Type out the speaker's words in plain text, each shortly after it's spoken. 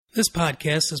This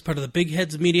podcast is part of the Big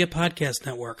Heads Media Podcast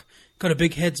Network. Go to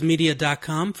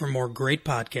bigheadsmedia.com for more great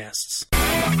podcasts.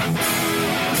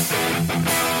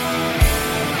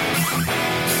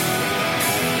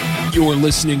 You're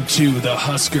listening to the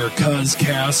Husker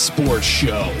Cuzcast Sports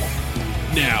Show.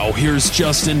 Now, here's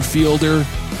Justin Fielder,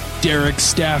 Derek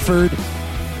Stafford,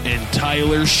 and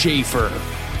Tyler Schaefer.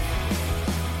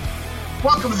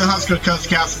 Welcome to the Husker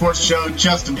Cuzcast Sports Show.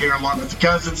 Justin here along with the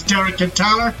cousins, Derek and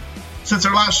Tyler. Since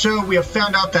our last show, we have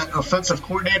found out that offensive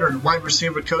coordinator and wide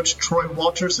receiver coach Troy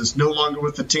Walters is no longer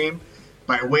with the team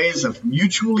by ways of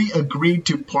mutually agreed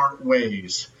to part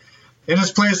ways. In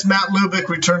his place, Matt Lubick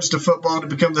returns to football to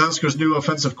become the Huskers' new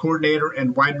offensive coordinator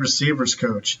and wide receivers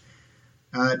coach.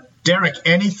 Derek,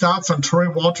 any thoughts on Troy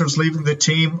Walters leaving the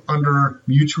team under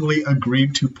mutually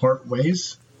agreed to part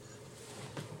ways?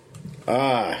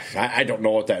 I don't know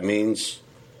what that means.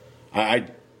 I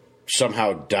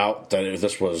somehow doubt that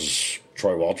this was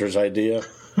Troy Walters' idea.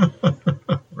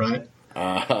 Right.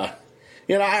 I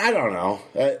don't know.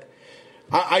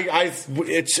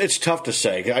 It's tough to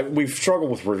say. We've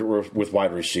struggled with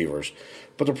wide receivers,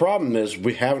 but the problem is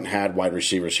we haven't had wide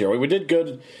receivers here. We did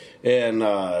good in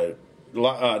not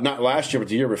last year, but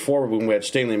the year before when we had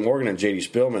Stanley Morgan and J.D.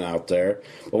 Spillman out there.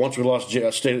 But once we lost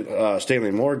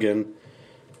Stanley Morgan,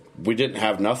 we didn't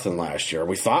have nothing last year.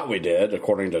 We thought we did,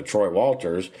 according to Troy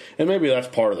Walters, and maybe that's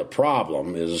part of the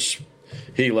problem is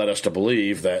he led us to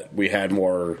believe that we had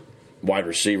more wide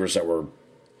receivers that were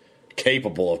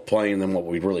capable of playing than what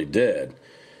we really did.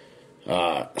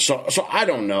 So I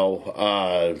don't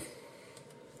know.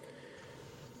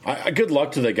 Good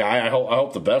luck to the guy. I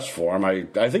hope the best for him. I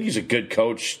think he's a good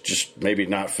coach, just maybe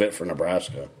not fit for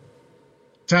Nebraska.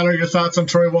 Tyler, your thoughts on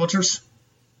Troy Walters?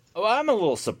 Well, I'm a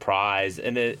little surprised,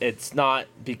 and it's not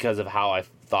because of how I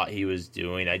thought he was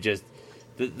doing. I just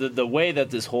the way that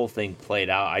this whole thing played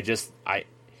out.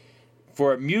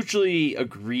 For a mutually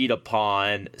agreed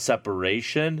upon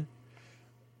separation,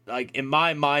 like in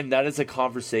my mind, that is a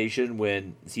conversation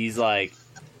when he's like,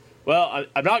 "Well,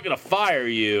 I'm not going to fire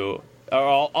you,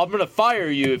 or I'm going to fire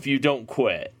you if you don't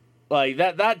quit." Like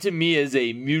that. That to me is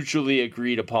a mutually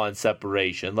agreed upon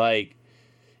separation. Like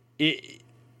it.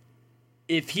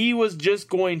 If he was just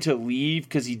going to leave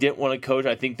because he didn't want to coach,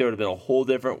 I think there would have been a whole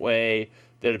different way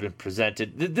that would have been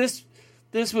presented. This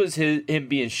was him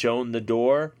being shown the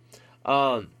door.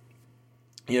 To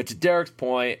Derek's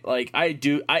point, like I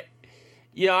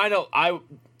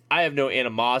have no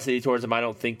animosity towards him. I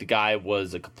don't think the guy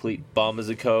was a complete bum as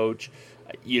a coach.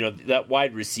 That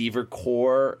wide receiver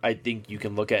core, I think you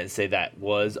can look at and say that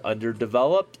was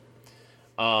underdeveloped.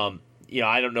 I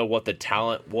don't know what the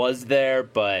talent was there,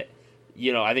 but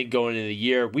I think going into the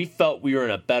year, we felt we were in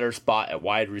a better spot at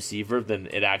wide receiver than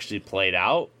it actually played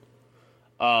out.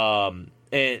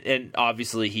 And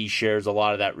obviously he shares a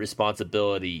lot of that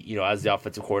responsibility. As the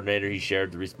offensive coordinator, he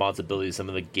shared the responsibility of some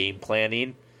of the game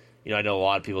planning. I know a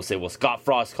lot of people say, well, Scott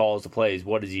Frost calls the plays.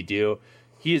 What does he do?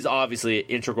 He is obviously an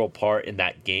integral part in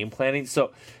that game planning.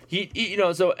 So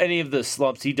so any of the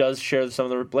slumps, he does share some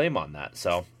of the blame on that.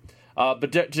 So,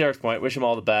 but to Derek's point, wish him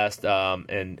all the best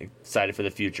and excited for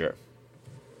the future.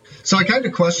 So I kind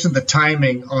of question the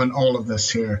timing on all of this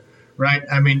here, right?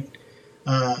 I mean,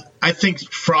 I think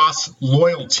Frost's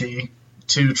loyalty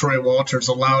to Troy Walters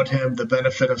allowed him the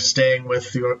benefit of staying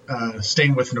with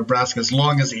Nebraska as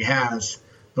long as he has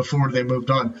before they moved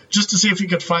on, just to see if he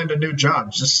could find a new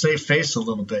job, just save face a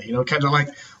little bit, kind of like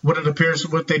what it appears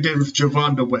what they did with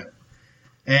Javon DeWitt.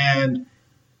 And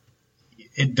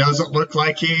it doesn't look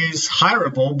like he's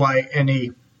hireable by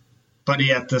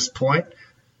anybody at this point.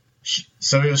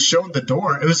 So he was shown the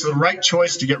door. It was the right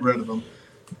choice to get rid of him.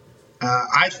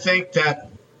 I think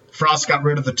that Frost got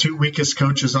rid of the two weakest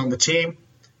coaches on the team,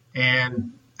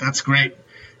 and that's great.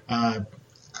 I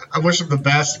wish him the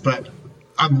best, but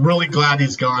I'm really glad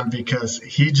he's gone because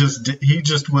he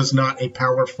just was not a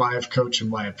Power 5 coach in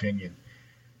my opinion.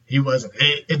 He wasn't.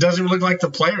 It doesn't look like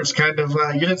the players kind of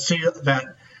you didn't see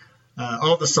that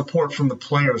all the support from the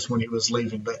players when he was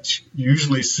leaving that you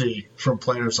usually see from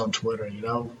players on Twitter.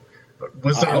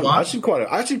 Was there a lot? I've seen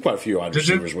quite a few wide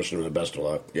receivers wishing him the best of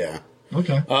luck. Yeah.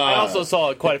 Okay. I also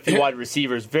saw quite a few wide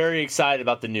receivers very excited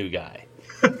about the new guy.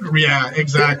 Yeah,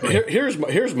 exactly. Here's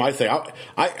my thing.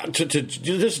 To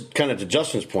just kind of to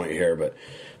Justin's point here, but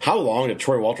how long did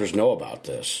Troy Walters know about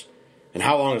this, and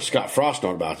how long did Scott Frost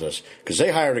know about this? Because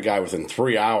they hired a guy within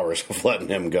 3 hours of letting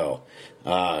him go.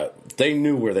 They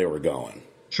knew where they were going.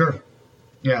 Sure.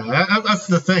 Yeah, that's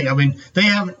the thing. I mean,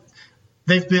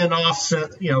 they've been off,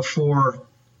 for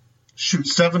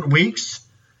 7 weeks.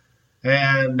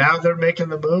 And now they're making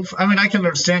the move. I mean, I can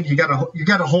understand you got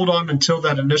to hold on until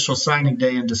that initial signing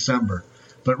day in December.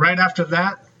 But right after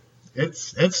that,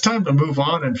 it's time to move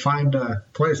on and find a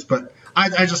place. But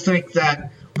I just think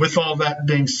that with all that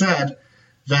being said,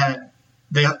 that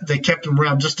they kept him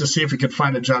around just to see if he could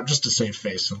find a job, just to save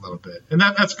face a little bit. And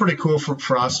that's pretty cool for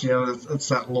Frost. It's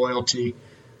that loyalty.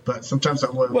 But sometimes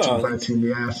that loyalty bites you in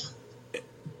the ass.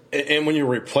 And when your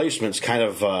replacement's kind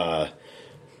of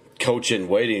coach in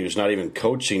waiting, who's not even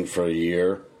coaching for a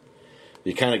year,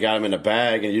 you kind of got him in a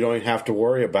bag, and you don't even have to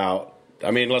worry about.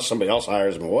 I mean, unless somebody else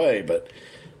hires him away, but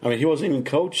I mean, he wasn't even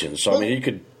coaching, so I mean, he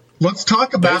could. Let's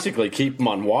talk about basically keep him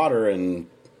on water and.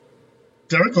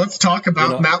 Derek, let's talk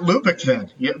about Matt Lubick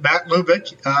then. Yeah, Matt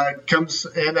Lubick comes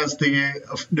in as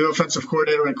the new offensive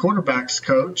coordinator and quarterbacks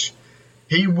coach.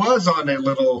 He was on a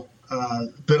little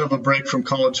bit of a break from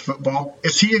college football.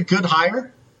 Is he a good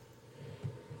hire?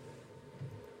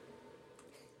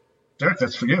 Derek,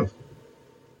 that's for you.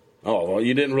 Oh, well,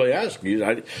 you didn't really ask.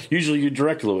 Usually you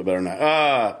direct a little bit better than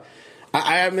that.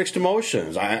 I have mixed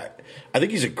emotions. I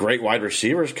think he's a great wide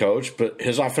receivers coach, but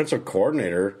his offensive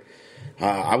coordinator,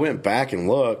 I went back and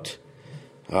looked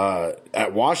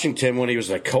at Washington when he was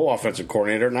the co-offensive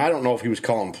coordinator, and I don't know if he was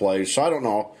calling plays, so I don't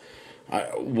know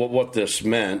what this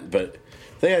meant, but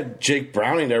they had Jake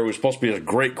Browning there, who was supposed to be a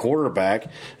great quarterback,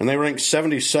 and they ranked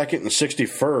 72nd and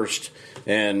 61st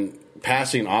in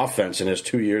passing offense in his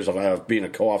 2 years of being a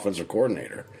co-offensive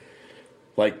coordinator.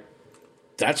 Like,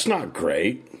 that's not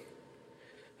great.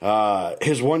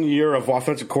 His 1 year of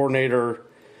offensive coordinator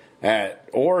at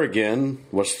Oregon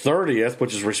was 30th,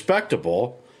 which is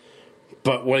respectable,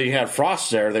 but when he had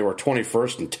Frost there, they were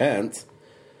 21st and 10th.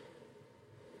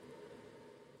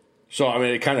 So, I mean,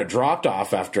 it kind of dropped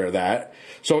off after that.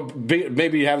 So,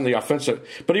 maybe having the offensive...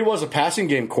 But he was a passing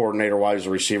game coordinator while he was a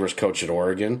receivers coach at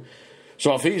Oregon.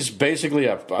 So, if he's basically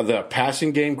the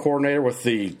passing game coordinator with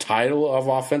the title of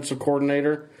offensive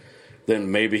coordinator,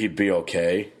 then maybe he'd be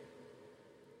okay.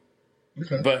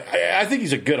 But I think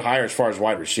he's a good hire as far as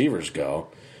wide receivers go.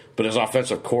 But his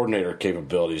offensive coordinator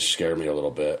capabilities scare me a little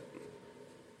bit.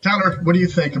 Tyler, what do you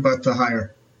think about the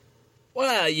hire?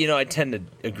 Well, I tend to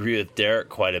agree with Derek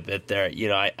quite a bit there.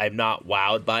 I'm not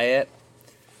wowed by it.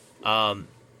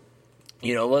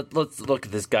 Let's look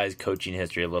at this guy's coaching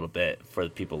history a little bit for the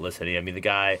people listening. I mean, the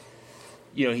guy,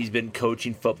 he's been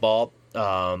coaching football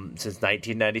since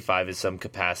 1995 in some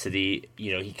capacity.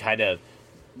 He kind of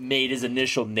made his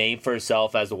initial name for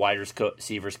himself as a wide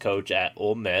receivers coach at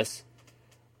Ole Miss.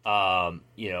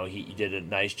 He did a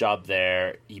nice job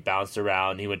there. He bounced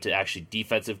around. He went to actually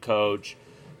defensive coach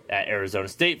at Arizona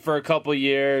State for a couple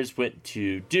years, went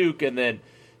to Duke, and then,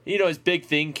 his big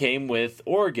thing came with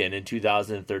Oregon in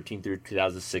 2013 through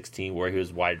 2016, where he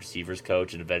was wide receivers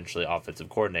coach and eventually offensive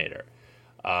coordinator.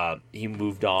 He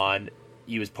moved on.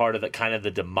 He was part of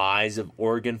the demise of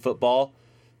Oregon football,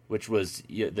 which was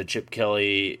the Chip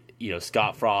Kelly,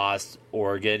 Scott Frost,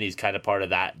 Oregon. He's kind of part of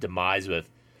that demise with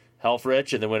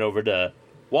Helfrich, and then went over to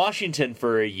Washington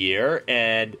for a year,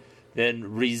 and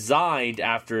then resigned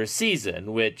after a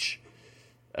season, which,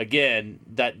 again,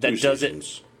 that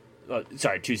doesn't.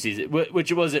 2 seasons, which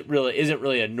isn't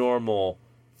really a normal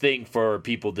thing for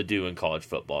people to do in college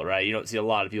football, right? You don't see a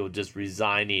lot of people just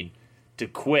resigning to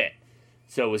quit.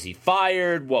 So was he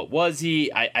fired? What was he?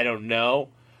 I don't know.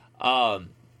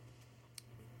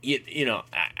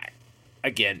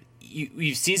 Again,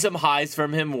 you see some highs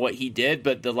from him, what he did,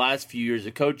 but the last few years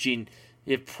of coaching,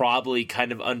 it probably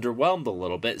kind of underwhelmed a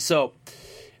little bit. So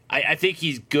I think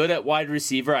he's good at wide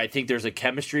receiver. I think there's a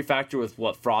chemistry factor with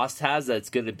what Frost has that's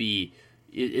going to be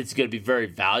very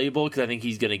valuable, because I think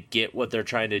he's going to get what they're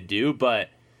trying to do. But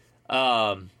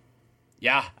it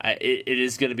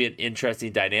is going to be an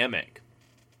interesting dynamic.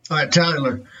 All right,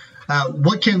 Tyler,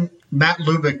 what can Matt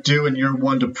Lubick do in year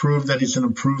one to prove that he's an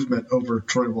improvement over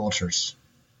Troy Walters?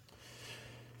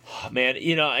 Man,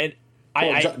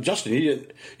 Justin, you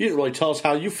didn't really tell us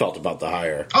how you felt about the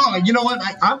hire. Oh, you know what?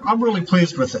 I'm really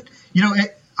pleased with it.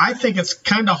 I think it's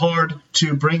kind of hard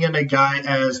to bring in a guy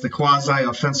as the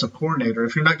quasi-offensive coordinator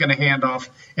if you're not going to hand off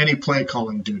any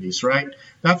play-calling duties, right?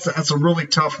 That's a really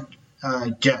tough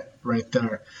get right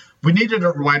there. We needed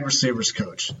a wide receivers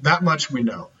coach. That much we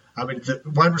know. I mean, the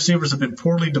wide receivers have been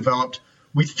poorly developed.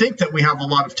 We think that we have a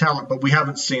lot of talent, but we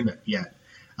haven't seen it yet.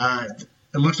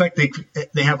 It looks like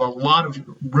they have a lot of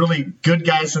really good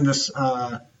guys in this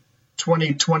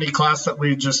 2020 class that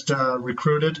we just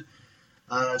recruited.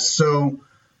 So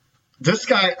this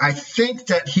guy, I think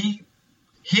that he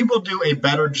will do a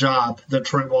better job than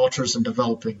Troy Walters in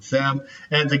developing them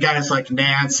and the guys like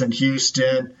Nance and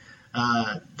Houston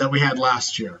that we had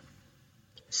last year.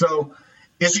 So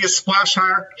is he a splash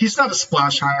hire? He's not a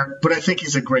splash hire, but I think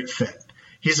he's a great fit.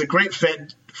 he's a great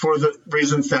fit for the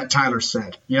reasons that Tyler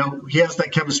said. He has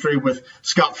that chemistry with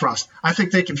Scott Frost. I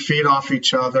think they can feed off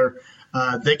each other.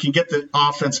 They can get the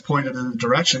offense pointed in the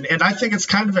direction. And I think it's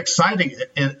kind of exciting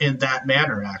in that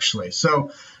manner, actually.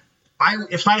 So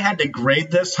if I had to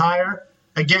grade this higher,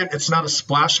 again, it's not a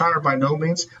splash hire by no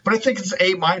means, but I think it's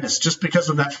A- just because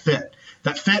of that fit.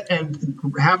 That fit and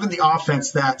having the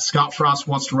offense that Scott Frost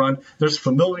wants to run, there's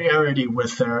familiarity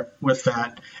with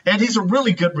that. And he's a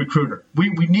really good recruiter. We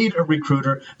need a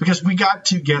recruiter because we got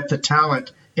to get the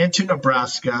talent into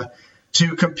Nebraska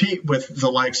to compete with the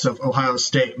likes of Ohio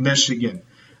State, Michigan,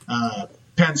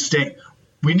 Penn State.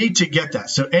 We need to get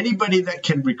that. So anybody that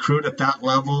can recruit at that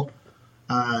level,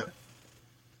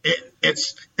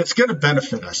 it's going to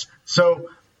benefit us. So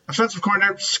offensive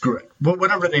coordinator, screw it.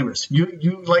 Whatever the name is.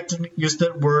 You like to use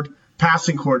the word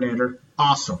passing coordinator.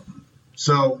 Awesome.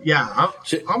 So, yeah,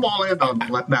 I'm all in on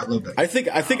Matt Lubick. I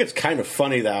think it's kind of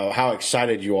funny, though, how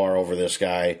excited you are over this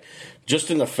guy,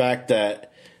 just in the fact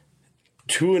that,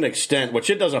 to an extent, which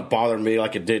it doesn't bother me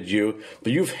like it did you,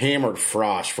 but you've hammered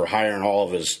Frost for hiring all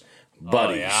of his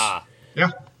buddies. Oh,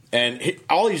 yeah. And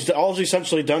all he's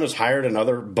essentially done is hired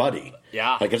another buddy.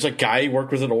 Yeah. Like, it's a guy he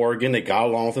worked with at Oregon. They got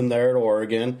along with him there at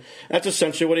Oregon. That's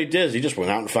essentially what he did. He just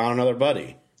went out and found another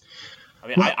buddy. I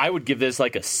mean, I would give this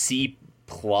like a C+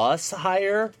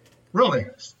 hire. Really?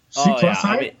 C+ hire?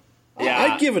 I mean, yeah.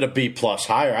 I'd give it a B+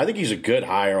 hire. I think he's a good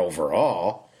hire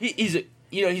overall. He's a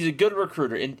good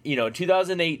recruiter. In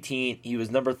 2018, he was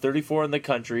number 34 in the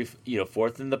country.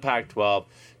 Fourth in the Pac-12.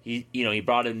 He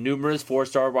brought in numerous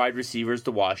 4-star wide receivers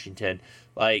to Washington.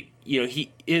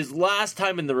 His last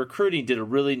time in the recruiting did a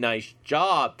really nice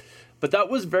job, but that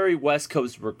was very West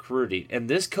Coast recruiting. And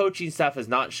this coaching staff has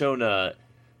not shown a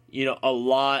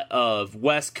lot of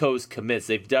West Coast commits.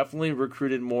 They've definitely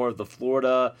recruited more of the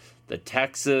Florida, the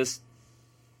Texas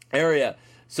area.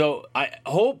 So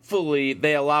hopefully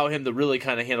they allow him to really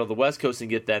kind of handle the West Coast and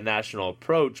get that national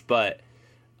approach.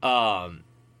 I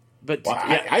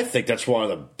think that's one of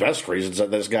the best reasons that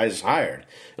this guy's hired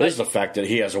is the fact that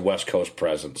he has a West Coast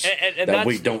presence and that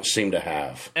we don't seem to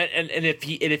have. And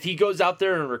if he goes out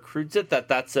there and recruits it,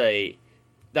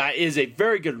 that is a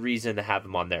very good reason to have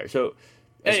him on there. So,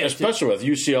 especially with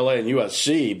UCLA and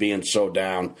USC being so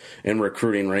down in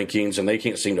recruiting rankings, and they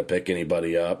can't seem to pick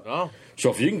anybody up. Oh. So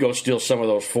if you can go steal some of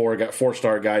those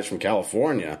 4-star guys from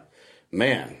California,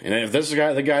 man, and if this is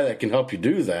the guy that can help you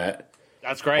do that.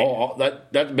 That's great.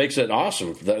 That makes it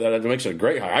awesome. That makes it a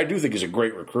great hire. I do think he's a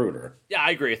great recruiter. Yeah, I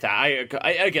agree with that.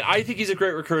 I think he's a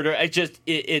great recruiter. It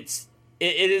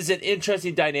is an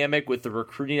interesting dynamic with the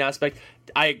recruiting aspect.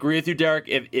 I agree with you, Derek.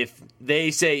 If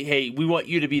they say, hey, we want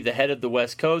you to be the head of the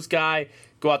West Coast guy,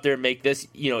 go out there and make this.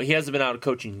 He hasn't been out of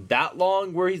coaching that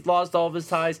long where he's lost all of his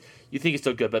ties. You think it's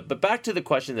still good. But back to the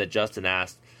question that Justin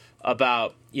asked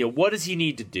about, what does he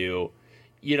need to do?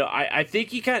 I think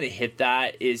he kind of hit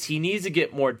that, is he needs to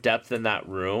get more depth in that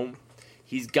room.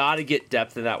 He's got to get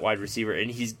depth in that wide receiver,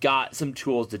 and he's got some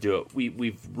tools to do it.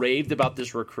 We've raved about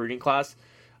this recruiting class.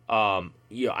 I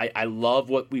love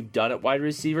what we've done at wide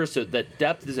receiver, so that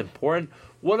depth is important.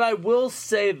 What I will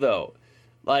say, though,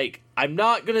 I'm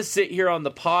not going to sit here on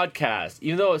the podcast,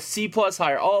 even though a C+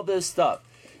 hire, all this stuff,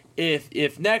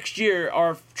 if next year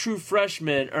our true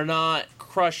freshmen are not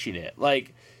crushing it,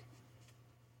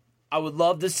 I would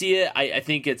love to see it. I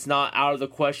think it's not out of the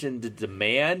question to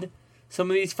demand some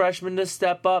of these freshmen to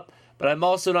step up, but I'm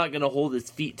also not going to hold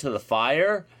his feet to the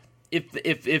fire if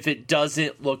it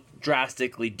doesn't look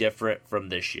drastically different from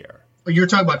this year. You're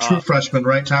talking about true freshmen,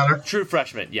 right, Tyler? True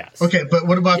freshmen, yes. Okay, but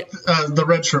what about the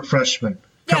redshirt freshmen?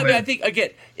 I think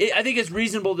it's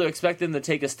reasonable to expect them to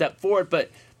take a step forward, but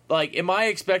am I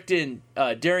expecting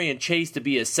Darian Chase to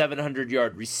be a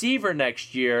 700-yard receiver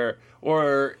next year,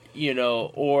 or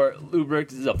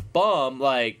Lubick is a bum?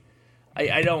 I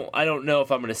don't know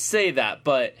if I'm going to say that,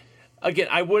 but again,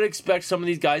 I would expect some of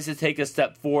these guys to take a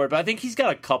step forward, but I think he's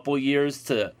got a couple years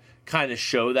to kind of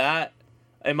show that,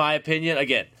 in my opinion.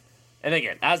 Again,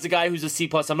 as the guy who's a C+,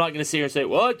 I'm not going to sit here and say,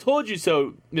 well, I told you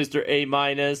so, Mr.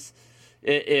 A-,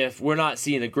 if we're not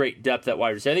seeing a great depth at wide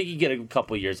receiver. I think you get a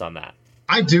couple years on that.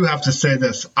 I do have to say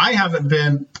this. I haven't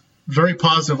been very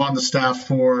positive on the staff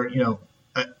for,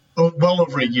 well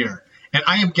over a year. And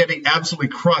I am getting absolutely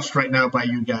crushed right now by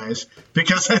you guys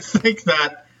because I'm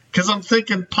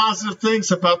thinking positive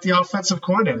things about the offensive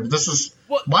coordinator. This is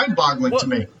mind-boggling to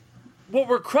me. What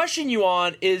we're crushing you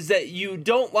on is that you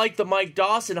don't like the Mike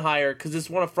Dawson hire because it's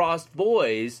one of Frost's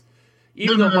boys.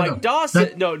 That's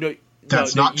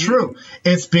not true.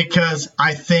 It's because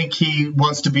I think he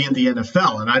wants to be in the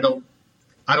NFL, and I don't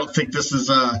think this is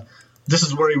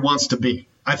where he wants to be.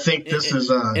 I think this is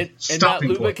a and stopping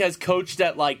Matt Lubick point. has coached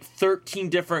at like 13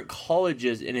 different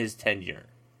colleges in his tenure.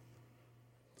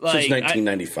 Since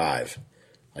 1995.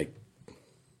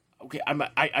 Okay,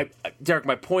 Derek,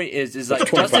 my point is like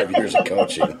 25 years of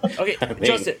coaching.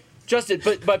 Okay, Justin,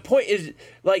 but my point is,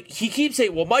 like, he keeps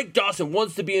saying, well, Mike Dawson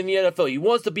wants to be in the NFL. He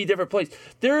wants to be different places.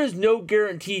 There is no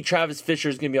guarantee Travis Fisher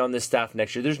is going to be on this staff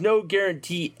next year. There's no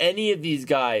guarantee any of these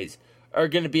guys are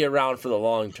going to be around for the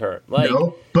long term.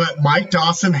 No, but Mike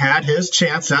Dawson had his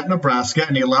chance at Nebraska,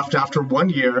 and he left after 1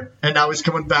 year, and now he's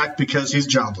coming back because he's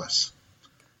jobless.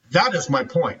 That is my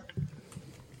point.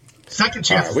 Second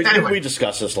chance. Right, we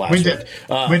discussed this last week.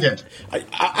 We did.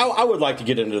 I would like to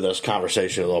get into this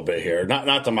conversation a little bit here.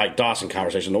 Not the Mike Dawson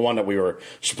conversation, the one that we were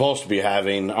supposed to be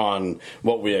having on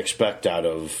what we expect out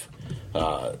of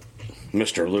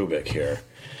Mr. Lubick here.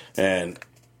 And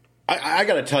I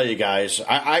got to tell you guys,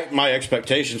 my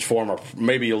expectations for him are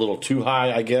maybe a little too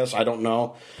high, I guess. I don't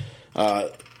know.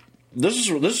 This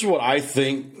is what I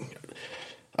think.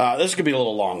 This could be a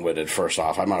little long-winded, first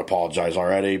off. I might apologize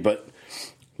already, but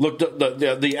look,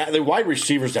 the wide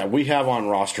receivers that we have on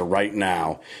roster right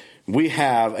now, we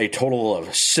have a total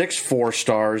of 6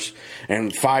 4-stars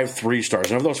and 5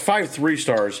 3-stars. And of those 5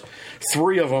 3-stars,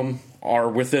 3 of them are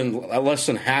within less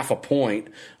than half a point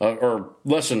or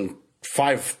less than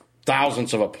 5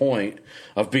 thousandths of a point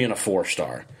of being a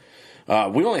 4-star.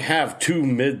 We only have 2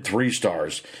 mid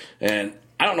 3-stars. And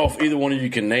I don't know if either one of you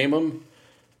can name them,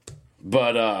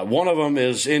 but one of them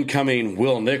is incoming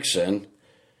Will Nixon.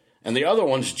 And the other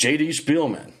one's J.D.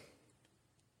 Spielman.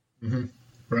 Mm-hmm.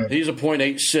 Right. He's a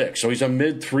 .86, so he's a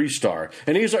mid 3-star.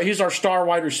 And he's our star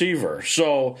wide receiver.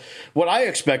 So what I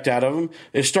expect out of him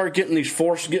is start getting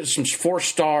some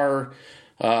 4-star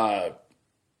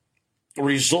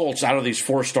results out of these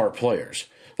 4-star players.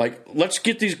 Like, let's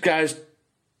get these guys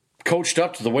coached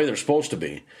up to the way they're supposed to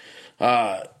be.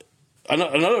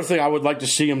 Another thing I would like to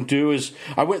see him do is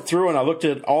I went through and I looked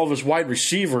at all of his wide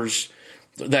receivers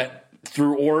that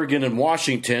through Oregon and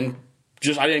Washington.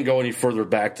 I didn't go any further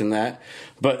back than that.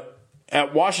 But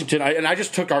at Washington, I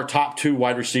just took our top 2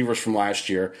 wide receivers from last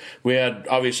year. We had,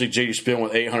 obviously, J.D. Spielman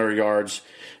with 800 yards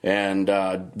and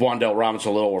Wan'Dale Robinson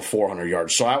a little over 400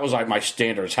 yards. So that was like my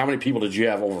standards. How many people did you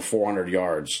have over 400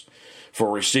 yards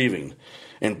for receiving?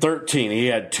 In 13, he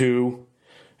had 2.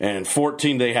 And in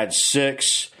 14, they had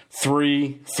 6.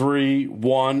 3, 3,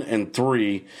 1, and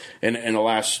 3 in the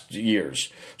last years.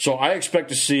 So I expect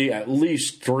to see at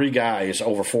least 3 guys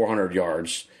over 400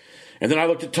 yards. And then I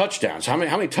looked at touchdowns. How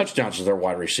many touchdowns does their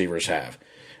wide receivers have?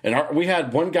 And we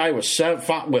had one guy with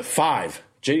 5.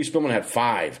 J.D. Spielman had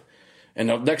 5. And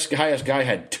the next highest guy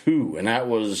had 2, and that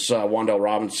was Wan'Dale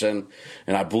Robinson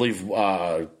and I believe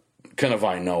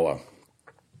Kennevi Noah.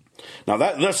 Now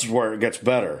this is where it gets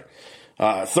better.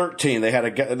 13, they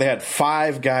had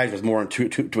 5 guys with more than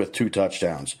 2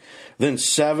 touchdowns. Then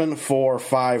 7, 4,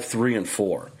 5, 3, and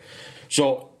 4.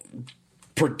 So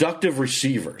productive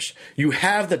receivers. You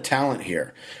have the talent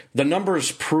here. The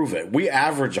numbers prove it. We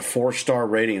average a 4-star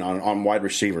rating on wide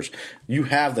receivers. You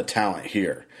have the talent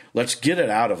here. Let's get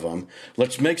it out of them.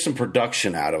 Let's make some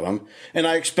production out of them. And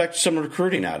I expect some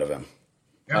recruiting out of him.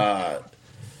 Yeah.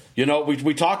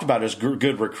 We talked about his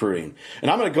good recruiting. And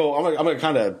I'm going to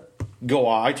kind of go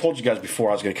on. I told you guys before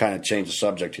I was going to kind of change the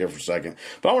subject here for a second.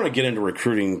 But I want to get into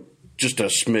recruiting just a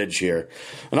smidge here.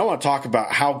 And I want to talk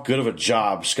about how good of a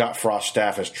job Scott Frost's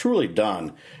staff has truly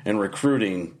done in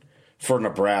recruiting for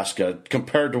Nebraska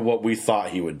compared to what we thought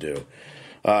he would do.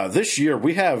 This year,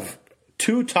 we have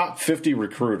 2 top 50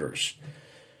 recruiters.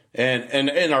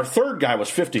 And our third guy was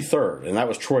 53rd, and that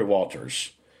was Troy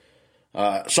Walters.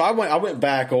 So I went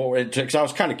back over because I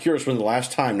was kind of curious when the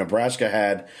last time Nebraska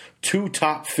had 2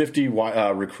 top 50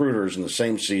 recruiters in the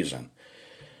same season.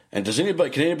 And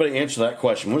can anybody answer that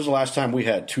question? When was the last time we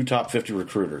had 2 top 50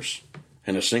 recruiters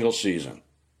in a single season?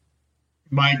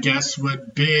 My guess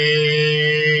would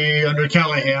be under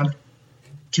Callahan,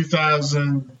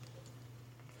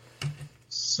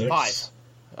 2006. 5.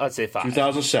 I'd say 5.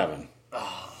 2007.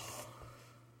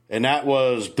 And that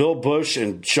was Bill Bush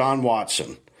and Sean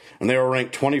Watson. And they were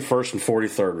ranked 21st and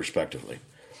 43rd, respectively.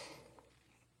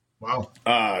 Wow.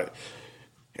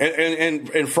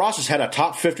 And Frost has had a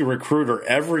top 50 recruiter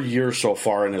every year so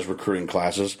far in his recruiting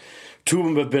classes. 2 of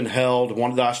them have been held.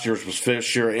 One last year's was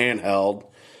Fisher and held.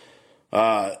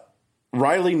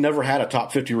 Riley never had a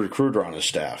top 50 recruiter on his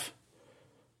staff.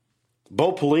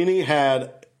 Bo Pelini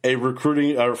had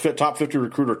a top 50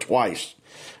 recruiter twice,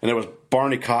 and it was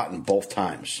Barney Cotton both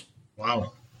times.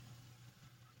 Wow.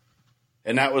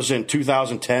 And that was in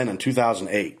 2010 and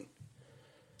 2008.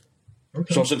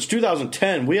 Okay. So since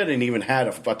 2010, we hadn't even had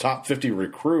a top 50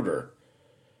 recruiter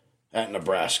at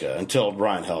Nebraska until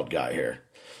Ryan Held got here.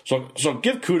 So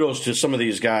give kudos to some of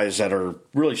these guys that are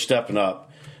really stepping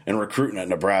up and recruiting at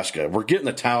Nebraska. We're getting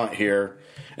the talent here,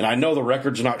 and I know the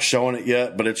record's not showing it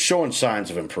yet, but it's showing signs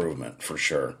of improvement for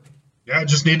sure. Yeah, I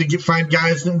just need to find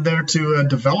guys in there to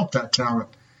develop that talent.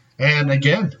 And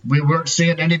again, we weren't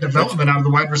seeing any development out of the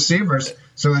wide receivers,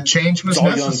 so a change was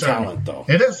necessary. It's all young talent, though.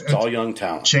 It is. It's all young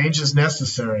talent. Change is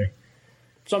necessary.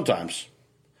 Sometimes.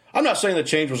 I'm not saying the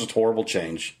change was a horrible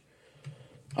change.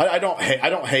 I don't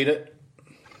hate it.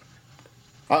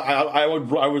 I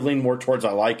would lean more towards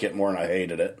I like it more than I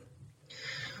hated it.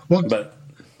 Well, all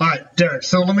right, Derek.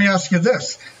 So let me ask you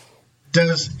this: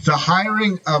 does the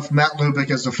hiring of Matt Lubick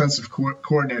as offensive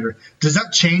coordinator, does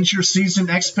that change your season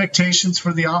expectations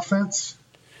for the offense?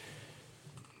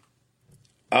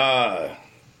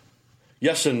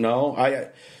 Yes and no.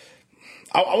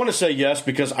 I want to say yes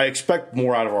because I expect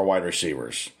more out of our wide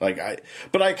receivers. But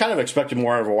I kind of expected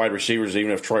more out of our wide receivers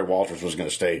even if Troy Walters was going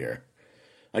to stay here.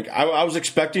 I was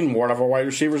expecting more out of our wide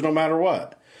receivers no matter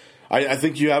what. I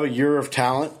think you have a year of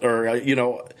talent, or we're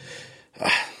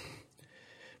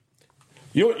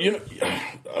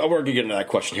going to get into that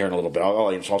question here in a little bit.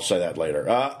 I'll say that later.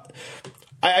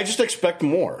 I just expect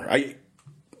more.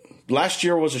 Last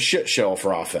year was a shit show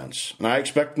for offense, and I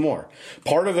expect more.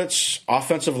 Part of it's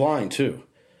offensive line too.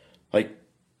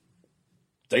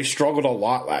 They struggled a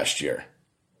lot last year,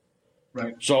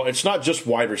 right? So it's not just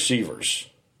wide receivers.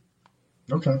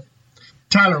 Okay.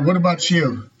 Tyler, what about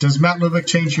you? Does Matt Lubick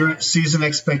change your season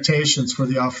expectations for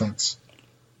the offense?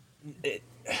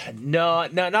 No,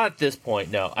 not at this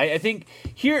point. No, I think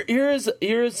here is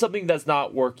something that's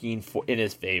not working in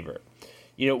his favor.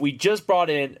 We just brought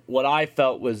in what I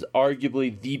felt was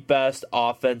arguably the best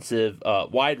offensive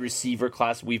wide receiver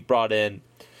class we've brought in.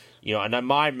 And in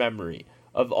my memory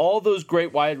of all those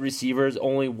great wide receivers,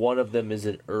 only one of them is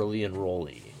an early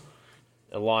enrollee,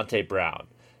 Alante Brown.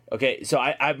 Okay, so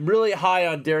I'm really high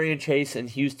on Darian Chase in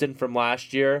Houston from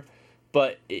last year,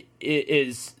 but it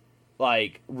is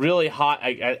really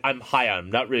high. I'm high on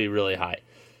him, not really, really high.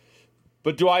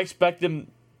 But do I expect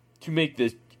them to make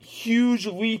this huge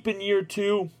leap in year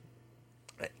two?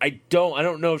 I don't. I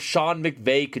don't know if Sean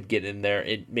McVay could get in there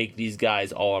and make these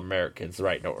guys All-Americans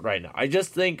right now. I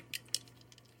just think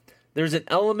there's an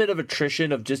element of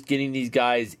attrition of just getting these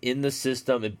guys in the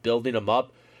system and building them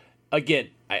up. Again,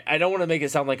 I don't want to make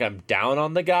it sound like I'm down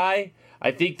on the guy.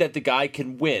 I think that the guy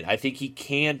can win. I think he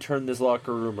can turn this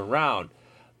locker room around.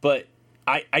 But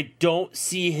I don't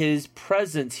see his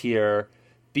presence here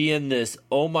being this,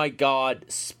 oh my God,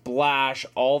 splash.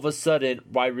 All of a sudden,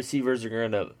 wide receivers we're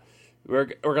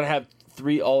gonna have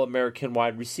 3 All-American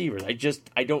wide receivers.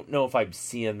 I don't know if I'm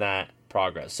seeing that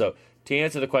progress. So to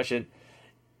answer the question,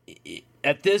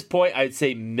 at this point, I'd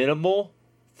say minimal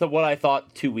to what I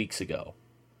thought 2 weeks ago.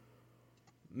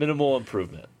 Minimal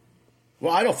improvement.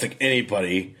 Well, I don't think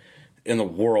anybody in the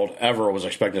world ever was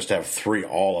expecting us to have 3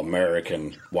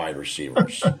 All-American wide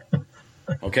receivers.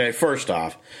 Okay, first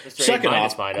off. Second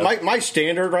off, my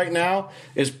standard right now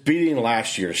is beating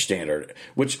last year's standard,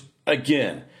 which,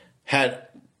 again, had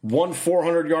one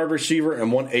 400-yard receiver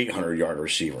and one 800-yard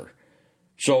receiver.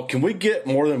 So can we get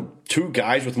more than 2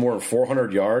 guys with more than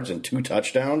 400 yards and 2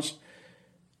 touchdowns?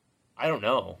 I don't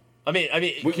know.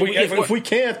 If we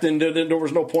can't, then there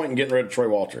was no point in getting rid of Troy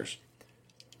Walters.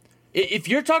 If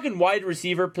you're talking wide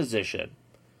receiver position,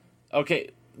 okay,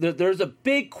 there's a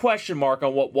big question mark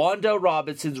on what Wan'Dale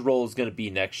Robinson's role is going to be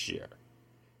next year.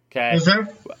 Okay, is there?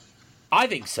 I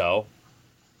think so.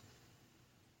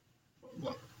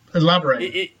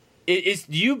 Elaborate.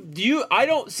 I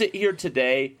don't sit here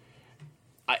today.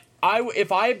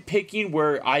 If I'm picking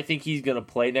where I think he's going to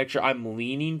play next year, I'm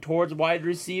leaning towards wide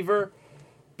receiver.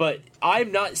 But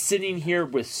I'm not sitting here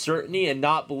with certainty and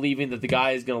not believing that the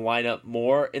guy is going to line up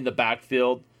more in the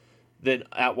backfield than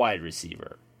at wide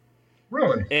receiver.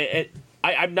 Really?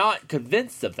 I'm not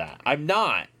convinced of that. I'm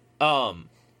not. I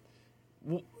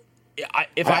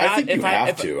think you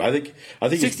have to. I think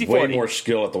he's way more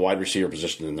skill at the wide receiver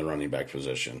position than the running back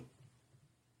position.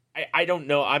 I don't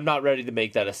know. I'm not ready to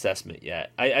make that assessment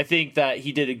yet. I think that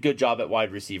he did a good job at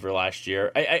wide receiver last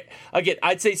year. Again,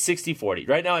 I'd say 60-40.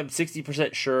 Right now, I'm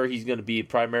 60% sure he's going to be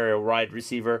primary wide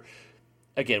receiver.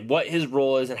 Again, what his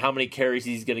role is and how many carries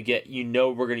he's going to get,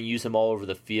 we're going to use him all over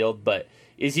the field. But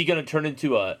is he going to turn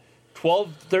into a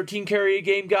 12, 13 carry a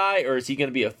game guy, or is he going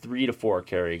to be a 3 to 4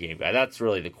 carry a game guy? That's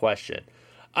really the question.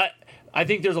 I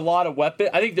think there's a lot of weapon.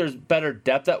 I think there's better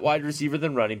depth at wide receiver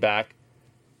than running back.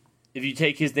 If you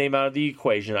take his name out of the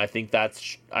equation, I think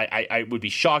that's. I would be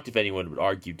shocked if anyone would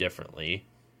argue differently.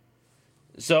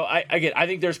 So I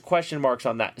think there's question marks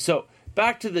on that. So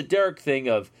back to the Derek thing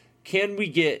of, can we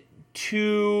get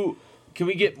two? Can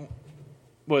we get?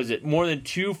 What is it? More than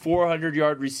two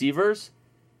 400-yard receivers?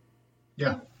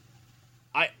 Yeah.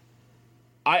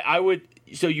 I would.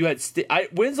 So you had.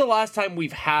 When's the last time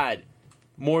we've had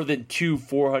more than two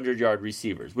 400-yard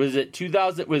receivers? Was it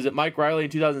 2000? Was it Mike Riley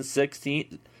in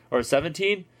 2016 or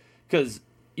 17? Because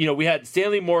we had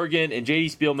Stanley Morgan and J.D.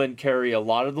 Spielman carry a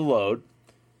lot of the load,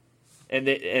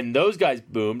 and those guys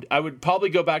boomed. I would probably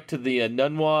go back to the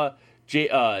Nunwa,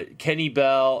 Kenny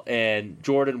Bell, and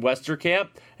Jordan Westerkamp,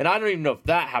 and I don't even know if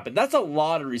that happened. That's a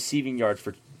lot of receiving yards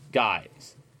for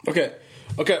guys. Okay.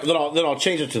 Then I'll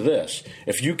change it to this.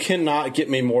 If you cannot get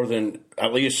me more than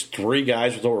at least 3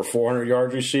 guys with over 400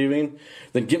 yards receiving,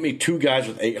 then get me 2 guys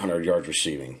with 800 yards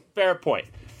receiving. Fair point.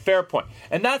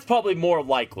 And that's probably more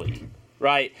likely,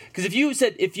 right? Because if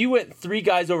you went 3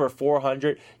 guys over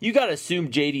 400, you got to assume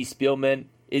J.D. Spielman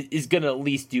is going to at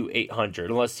least do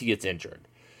 800 unless he gets injured.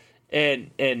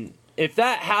 And if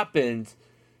that happens,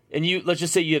 and let's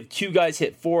just say you have 2 guys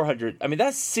hit 400. I mean,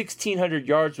 that's 1,600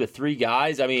 yards with 3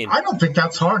 guys. I mean, I don't think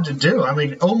that's hard to do. I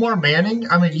mean, Omar Manning.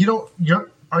 I mean,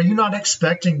 are you not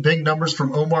expecting big numbers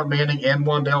from Omar Manning and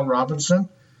Wan'Dale Robinson?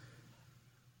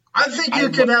 I think you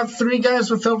could have 3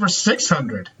 guys with over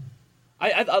 600.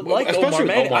 I like especially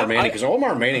Omar Manning because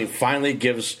Omar Manning finally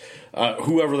gives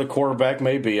whoever the quarterback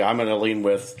may be. I'm going to lean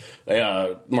with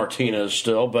Martinez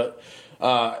still, but.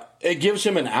 It gives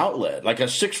him an outlet, like a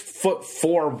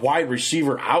 6'4" wide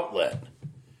receiver outlet.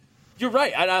 You're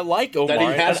right, and I like Omar. That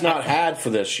he has not had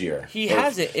for this year. He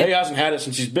hasn't. He hasn't had it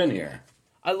since he's been here.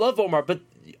 I love Omar, but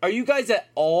are you guys at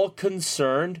all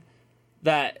concerned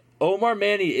that Omar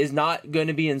Manning is not going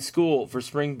to be in school for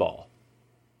spring ball?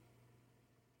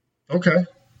 Okay.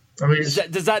 I mean,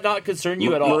 does that not concern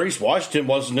you at all? Maurice Washington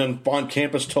wasn't on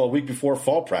campus till a week before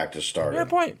fall practice started. Fair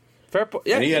point.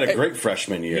 Yeah, and he had a great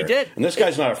freshman year. He did. And this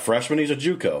guy's not a freshman; he's a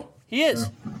JUCO. He is.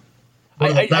 Yeah.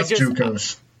 One of the best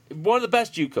JUCOs. One of the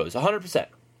best JUCOs, 100%.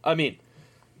 I mean,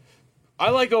 I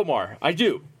like Omar. I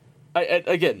do. But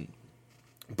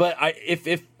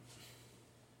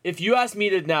if you ask me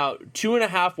to now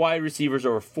 2.5 wide receivers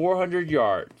over 400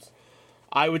 yards,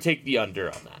 I would take the under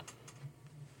on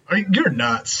that. You're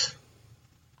nuts.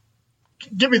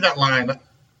 Give me that line.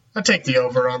 I take the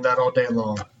over on that all day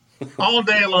long. All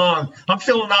day long. I'm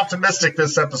feeling optimistic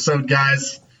this episode,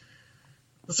 guys.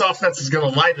 This offense is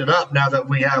going to light it up now that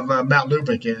we have Matt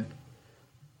Lubick in.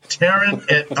 Tearing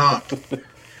it up.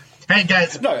 Hey,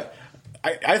 guys. No,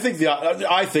 I think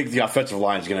the offensive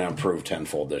line is going to improve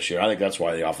tenfold this year. I think that's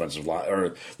why the offense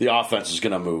is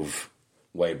going to move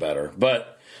way better.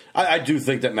 But I do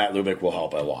think that Matt Lubick will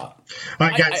help a lot. All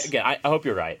right, guys. I hope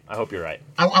you're right. I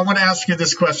want to ask you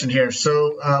this question here.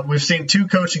 So we've seen 2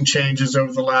 coaching changes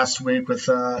over the last week with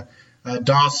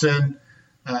Dawson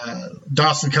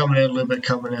coming in, Lubick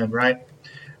coming in, right?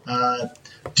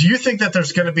 Do you think that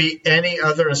there's going to be any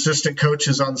other assistant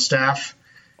coaches on staff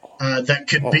that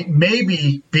could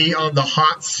maybe be on the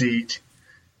hot seat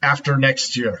after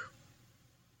next year?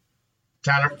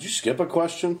 Tyler? Did you skip a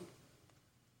question?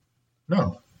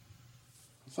 No.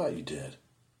 I thought you did.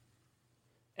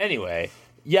 Anyway,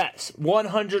 yes,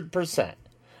 100%.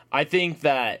 I think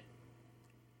that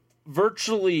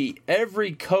virtually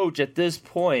every coach at this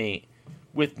point,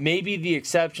 with maybe the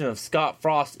exception of Scott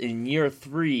Frost in year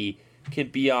 3, can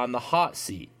be on the hot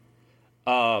seat.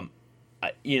 Rude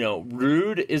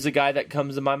is a guy that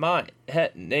comes to my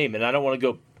name, and I don't want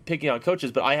to go picking on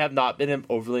coaches, but I have not been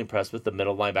overly impressed with the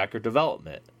middle linebacker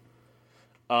development.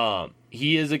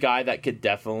 He is a guy that could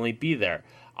definitely be there.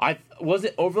 I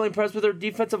wasn't overly impressed with their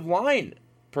defensive line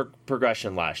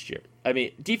progression last year. I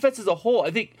mean, defense as a whole, I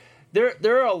think there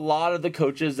are a lot of the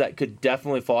coaches that could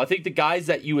definitely fall. I think the guys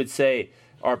that you would say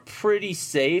are pretty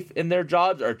safe in their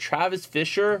jobs are Travis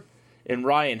Fisher and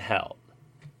Ryan Held.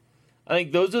 I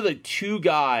think those are the 2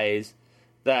 guys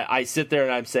that I sit there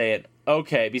and I'm saying,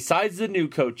 okay, besides the new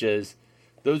coaches,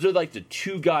 those are like the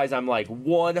 2 guys I'm like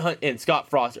 100, and Scott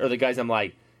Frost are the guys I'm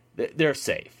like, they're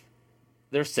safe.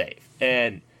 They're safe.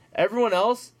 And everyone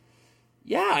else,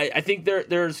 yeah, I think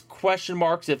there's question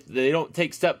marks if they don't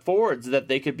take step forwards that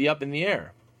they could be up in the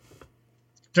air.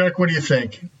 Derek, what do you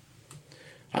think?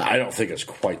 I don't think it's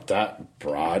quite that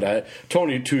broad.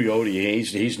 Tony Tuioti,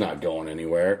 he's not going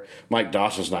anywhere. Mike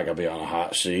Dawson's not going to be on a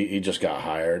hot seat. He just got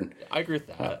hired. I agree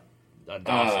with that.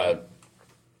 Dawson.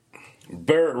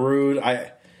 Barrett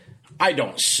Ruud, I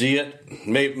don't see it.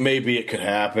 Maybe it could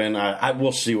happen.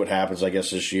 We'll see what happens, I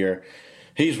guess, this year.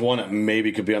 He's one that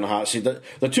maybe could be on the hot seat.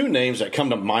 The 2 names that come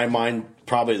to my mind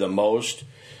probably the most,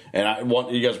 and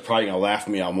you guys are probably going to laugh at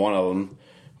me on one of them,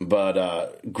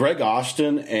 but Greg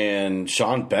Austin and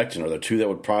Sean Becton are the 2 that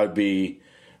would probably be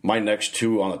my next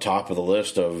two on the top of the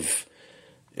list of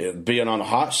being on the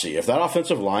hot seat. If that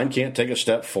offensive line can't take a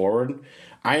step forward,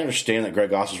 I understand that Greg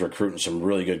Goss is recruiting some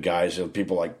really good guys, and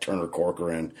people like Turner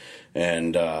Corcoran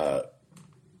and Bryce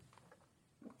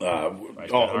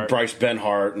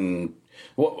Benhart, and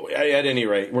at any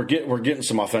rate, we're getting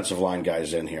some offensive line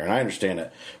guys in here, and I understand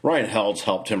that Ryan Held's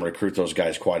helped him recruit those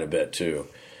guys quite a bit too,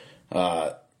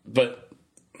 but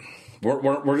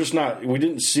we're just not. We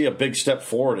didn't see a big step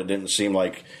forward. It didn't seem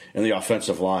like in the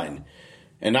offensive line,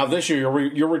 and now this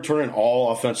year you're returning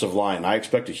all offensive line. I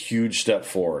expect a huge step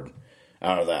forward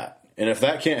out of that, and if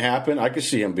that can't happen, I could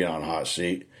see him being on a hot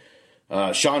seat.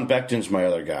 Sean Becton's my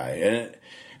other guy,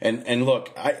 and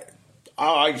look,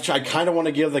 I kind of want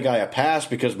to give the guy a pass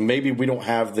because maybe we don't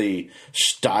have the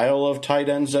style of tight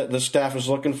ends that the staff is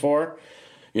looking for.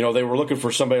 You know, they were looking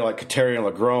for somebody like Katarian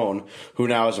Legrone, who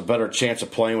now has a better chance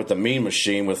of playing with the Mean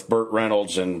Machine with Burt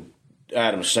Reynolds and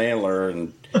Adam Sandler,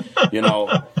 and you know,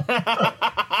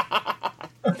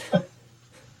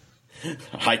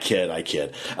 I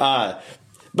kid.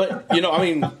 But you know, I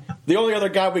mean, the only other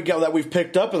guy we've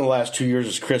picked up in the last 2 years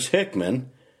is Chris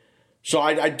Hickman. So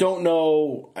I don't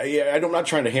know. I'm not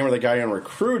trying to hammer the guy on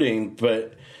recruiting,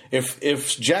 but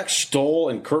if Jack Stoll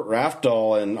and Kurt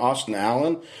Rafdahl and Austin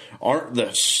Allen aren't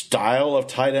the style of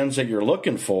tight ends that you're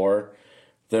looking for,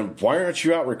 then why aren't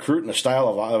you out recruiting the style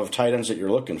of tight ends that you're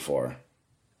looking for?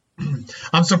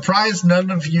 I'm surprised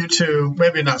none of you two,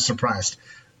 maybe not surprised.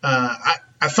 I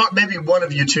thought maybe one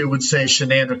of you two would say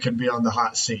Shenander could be on the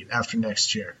hot seat after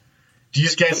next year. Do you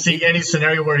guys see any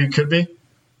scenario where he could be?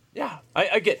 Yeah,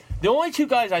 I get the only two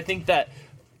guys I think that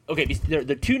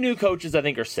the two new coaches I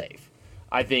think are safe.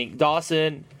 I think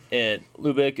Dawson and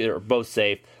Lubick are both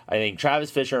safe. I think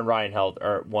Travis Fisher and Ryan Held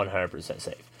are 100%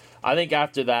 safe. I think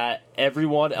after that,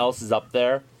 everyone else is up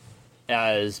there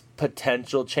as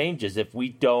potential changes if we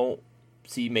don't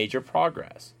see major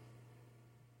progress.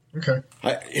 Okay.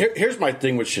 Here's my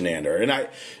thing with Shenander, and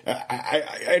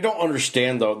I don't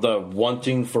understand the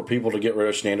wanting for people to get rid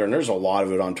of Shenander, and there's a lot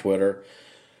of it on Twitter.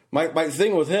 My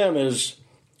thing with him is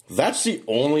that's the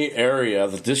only area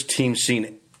that this team's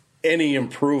seen any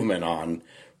improvement on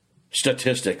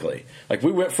statistically. Like,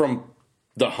 we went from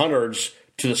the hundreds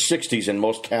to the 60s in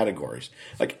most categories.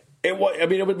 Like,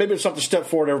 maybe it's not the step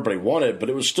forward everybody wanted, but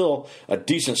it was still a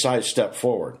decent sized step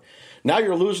forward. Now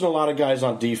you're losing a lot of guys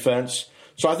on defense,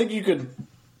 so I think you could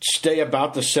stay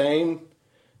about the same.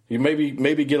 You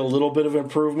maybe get a little bit of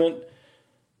improvement,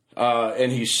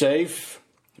 and he's safe.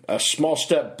 A small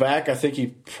step back, I think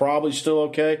he's probably still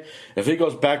okay. If he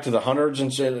goes back to the hundreds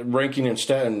and ranking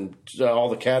instead in all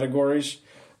the categories,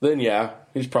 then yeah,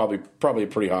 he's probably a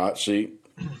pretty hot seat.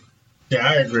 Yeah,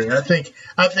 I agree. I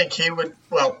think he would.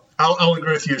 Well, I'll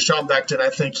agree with you, Sean Becton. I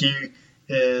think he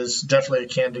is definitely a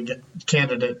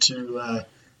candidate to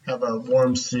have a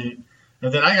warm seat.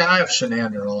 And then I have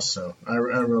Shenander also. I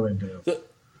really do.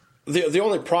 The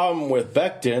only problem with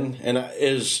Becton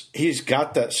is he's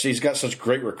got such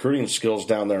great recruiting skills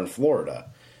down there in Florida.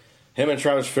 Him and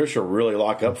Travis Fisher really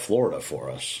lock up Florida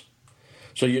for us.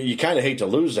 So you kind of hate to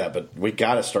lose that, but we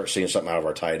got to start seeing something out of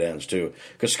our tight ends too,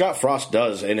 because Scott Frost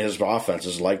does in his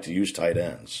offenses like to use tight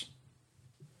ends.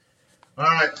 All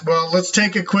right, well, let's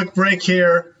take a quick break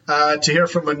here to hear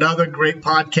from another great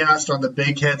podcast on the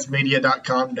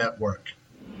BigHeadsMedia.com network.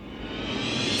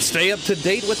 Stay up to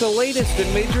date with the latest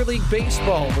in Major League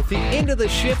Baseball with the Into the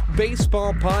Shift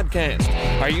Baseball podcast.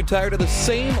 Are you tired of the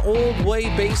same old way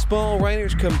baseball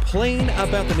writers complain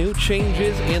about the new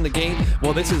changes in the game?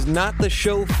 Well, this is not the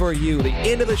show for you.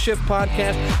 The Into the Shift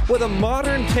podcast with a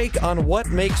modern take on what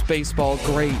makes baseball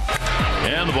great.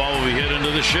 And the ball will be hit into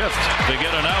the shift. They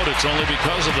get an out, it's only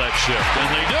because of that shift. And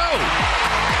they do!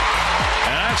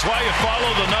 And that's why you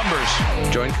follow the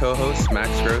numbers. Join co-hosts Max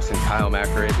Gross and Kyle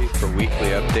McAravy for weekly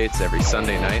updates every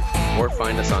Sunday night, or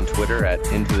find us on Twitter at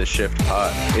Into the Shift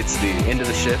Pod. It's the Into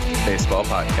the Shift Baseball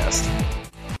Podcast.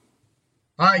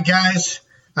 All right, guys,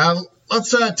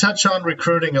 let's touch on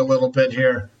recruiting a little bit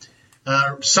here.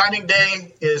 Signing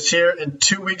day is here in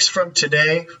 2 weeks from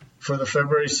today for the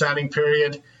February signing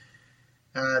period.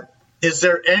 Is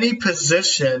there any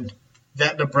position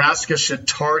that Nebraska should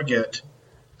target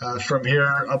from here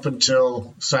up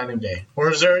until signing day?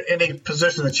 Or is there any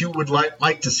position that you would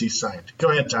like to see signed? Go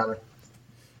ahead, Tyler.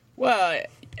 Well,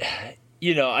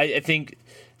 I think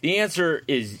the answer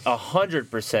is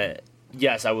 100%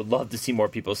 yes, I would love to see more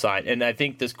people sign. And I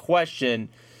think this question,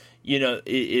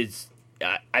 is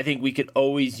I think we could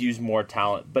always use more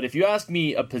talent. But if you ask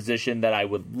me a position that I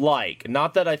would like,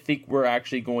 not that I think we're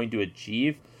actually going to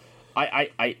achieve,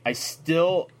 I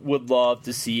still would love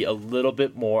to see a little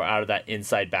bit more out of that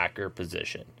inside backer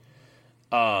position.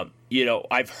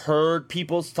 I've heard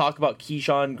people talk about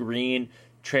Keyshawn Green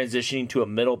transitioning to a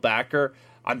middle backer.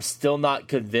 I'm still not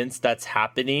convinced that's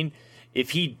happening.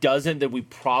 If he doesn't, then we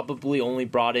probably only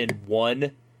brought in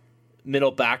one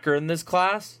middle backer in this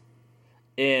class.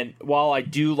 And while I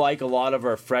do like a lot of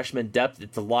our freshman depth,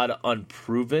 it's a lot of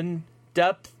unproven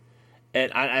depth.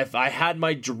 And if I had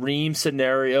my dream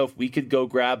scenario, if we could go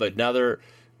grab another,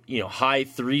 high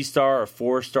 3-star or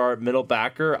 4-star middle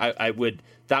backer,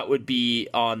 that would be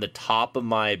on the top of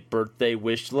my birthday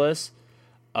wish list.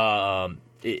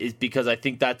 Is because I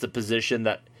think that's a position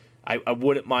that I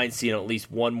wouldn't mind seeing at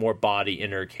least one more body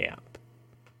in her camp.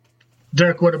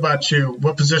 Derek, what about you?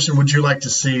 What position would you like to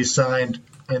see signed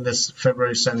in this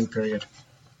February signing period?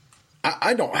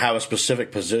 I don't have a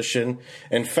specific position.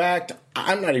 In fact,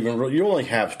 I'm not even. You only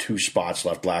have 2 spots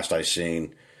left. Last I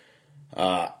seen,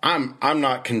 I'm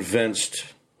not convinced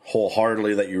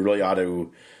wholeheartedly that you really ought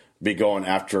to be going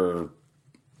after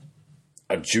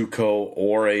a JUCO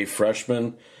or a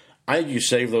freshman. I think you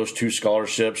save those 2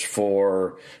 scholarships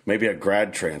for maybe a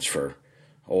grad transfer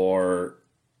or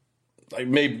like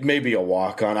maybe a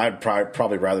walk-on. I'd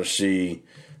probably rather see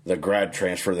the grad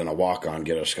transfer than a walk-on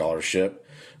get a scholarship.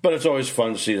 But it's always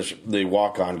fun to see the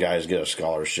walk-on guys get a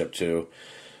scholarship too.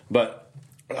 But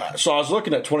so I was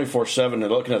looking at 24/7 and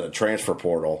looking at the transfer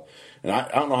portal, and I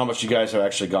don't know how much you guys have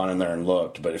actually gone in there and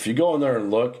looked. But if you go in there and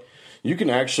look, you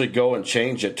can actually go and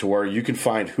change it to where you can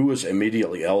find who is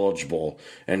immediately eligible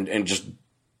and just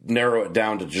narrow it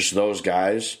down to just those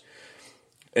guys.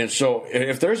 And so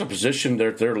if there's a position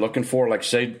that they're looking for, like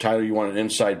say, Tyler, you want an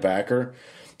inside backer,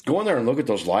 go in there and look at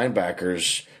those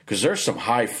linebackers because there's some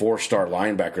high 4-star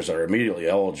linebackers that are immediately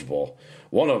eligible.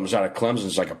 One of them is out of Clemson,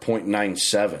 is like a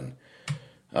 .97.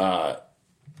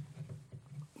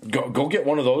 Go get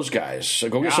one of those guys.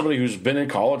 Go get somebody who's been in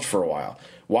college for a while.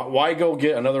 Why go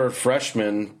get another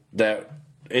freshman that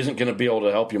isn't going to be able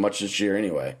to help you much this year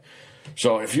anyway?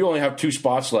 So if you only have 2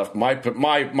 spots left, my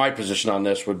position on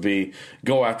this would be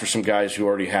go after some guys who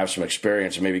already have some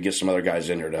experience and maybe get some other guys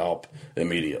in here to help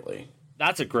immediately.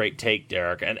 That's a great take,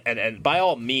 Derek. And by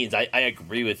all means, I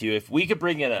agree with you. If we could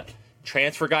bring in a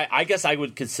transfer guy, I guess I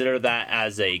would consider that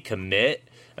as a commit.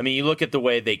 I mean, you look at the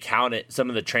way they count it, some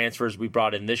of the transfers we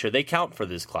brought in this year, they count for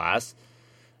this class,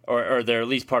 or they're at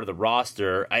least part of the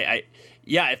roster.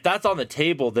 If that's on the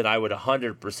table, then I would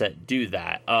 100% do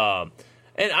that.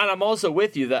 And I'm also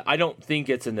with you that I don't think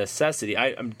it's a necessity.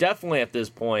 I'm definitely at this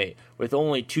point, with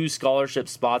only 2 scholarship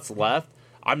spots left,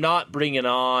 I'm not bringing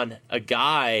on a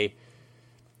guy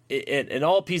in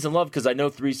all peace and love because I know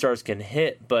 3 stars can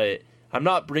hit, but I'm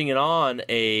not bringing on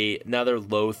another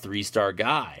low 3-star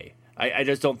guy. I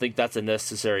just don't think that's a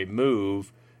necessary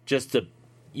move just to,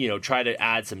 try to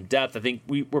add some depth. I think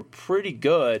we're pretty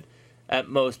good at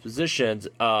most positions.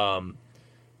 Again,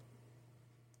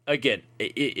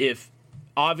 if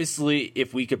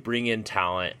we could bring in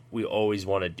talent, we always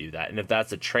want to do that. And if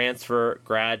that's a transfer,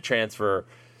 grad transfer,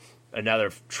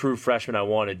 another true freshman, I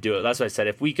want to do it. That's why I said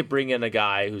if we could bring in a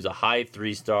guy who's a high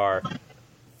 3-star,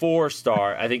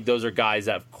 4-star, I think those are guys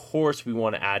that, of course, we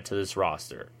want to add to this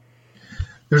roster.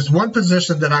 There's one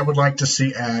position that I would like to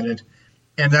see added,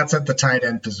 and that's at the tight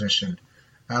end position.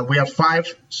 We have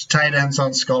 5 tight ends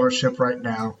on scholarship right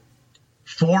now.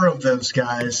 4 of those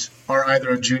guys are either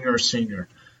a junior or senior.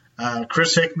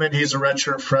 Chris Hickman, he's a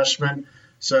redshirt freshman,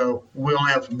 so we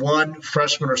only have 1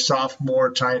 freshman or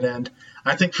sophomore tight end.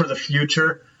 I think for the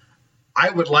future, I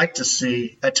would like to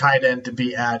see a tight end to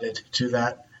be added to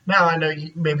that. Now, I know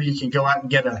maybe you can go out and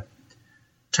get a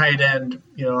tight end,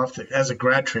 as a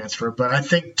grad transfer, but I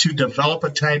think to develop a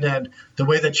tight end the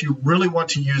way that you really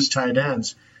want to use tight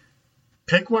ends,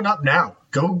 pick one up now.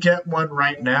 Go get one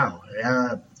right now,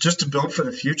 just to build for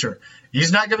the future.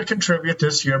 He's not going to contribute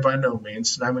this year by no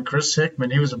means. I mean, Chris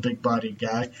Hickman, he was a big-bodied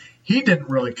guy. He didn't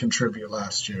really contribute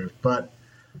last year, but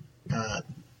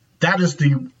that is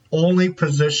the only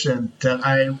position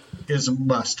that is a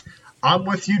must. I'm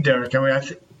with you, Derek. I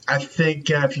mean, I think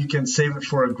if you can save it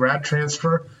for a grad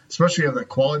transfer, especially if you have a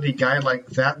quality guy like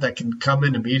that can come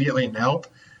in immediately and help,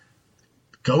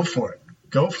 go for it.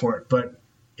 Go for it. But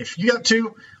if you got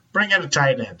 2, bring in a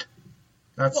tight end.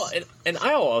 And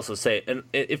I'll also say, and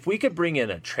if we could bring in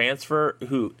a transfer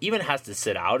who even has to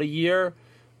sit out a year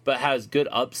but has good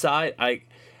upside,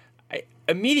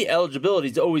 immediate eligibility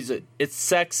is always it's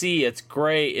sexy, it's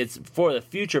great, it's for the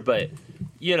future. But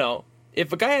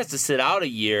if a guy has to sit out a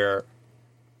year,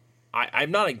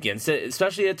 I'm not against it,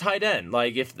 especially a tight end.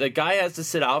 Like if the guy has to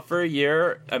sit out for a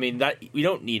year, I mean that we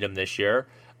don't need him this year.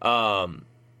 I'm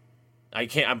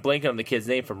blanking on the kid's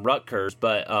name from Rutgers,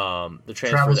 but the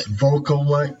transfer Travis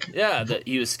Vokalek. Yeah,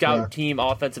 he was scout team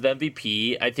offensive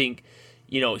MVP. I think,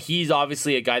 he's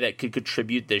obviously a guy that could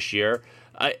contribute this year.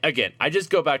 I just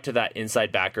go back to that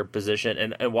inside backer position,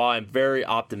 and while I'm very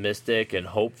optimistic and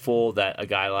hopeful that a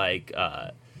guy like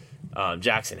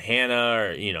Jackson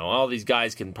Hanna or all these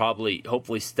guys can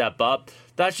hopefully step up,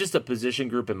 that's just a position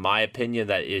group in my opinion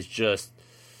that is just,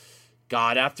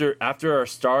 God, after our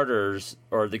starters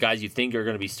or the guys you think are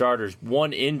going to be starters,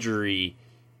 one injury.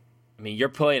 I mean, you're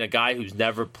playing a guy who's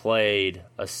never played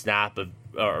a snap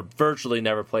or virtually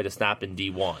never played a snap in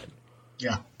D1.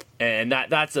 Yeah. And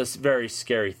that's a very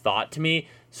scary thought to me.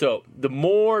 So the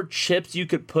more chips you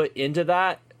could put into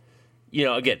that,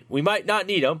 again, we might not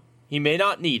need him. He may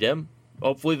not need him.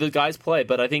 Hopefully the guys play.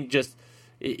 But I think just,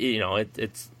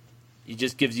 it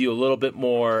just gives you a little bit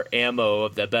more ammo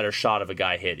of the better shot of a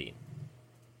guy hitting.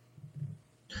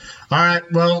 All right,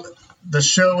 well, the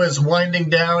show is winding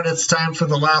down. It's time for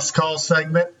the last call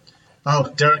segment. Oh,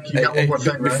 Derek, you got one more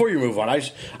thing, right? Before you move on, I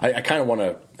kind of want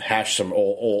to hash some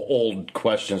old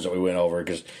questions that we went over,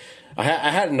 because I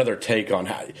had another take on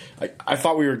how I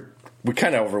thought we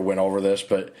kind of went over this,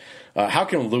 but how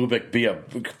can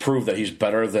Lubick prove that he's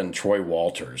better than Troy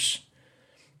Walters?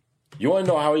 You want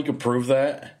to know how he can prove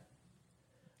that?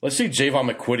 Let's see Javon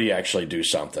McQuitty actually do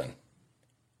something.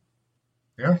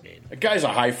 Yeah. A guy's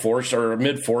a high four-star or a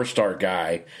mid-4-star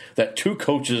guy that 2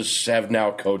 coaches have now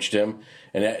coached him,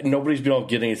 and nobody's been able to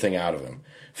get anything out of him.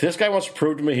 If this guy wants to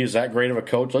prove to me he's that great of a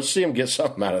coach, let's see him get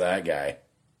something out of that guy.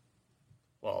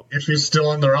 Well, if he's still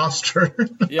on the roster.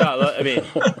 Yeah, I mean,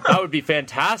 that would be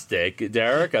fantastic,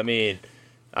 Derek. I mean,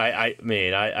 I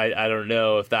don't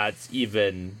know if that's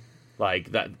even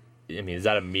like that. I mean, is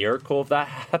that a miracle if that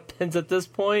happens at this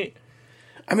point?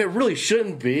 I mean, it really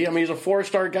shouldn't be. I mean, he's a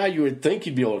 4-star guy. You would think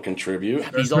he'd be able to contribute.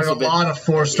 There's been a lot of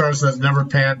 4-stars that's never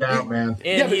panned out, man.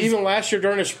 Yeah, but even last year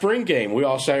during the spring game, we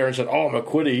all sat here and said, oh,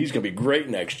 McQuitty, he's going to be great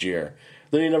next year.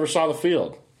 Then he never saw the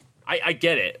field. I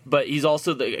get it, but he's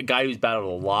also the guy who's battled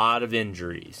a lot of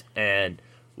injuries. And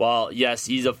while, yes,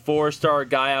 he's a 4-star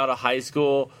guy out of high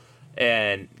school,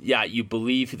 and, yeah, you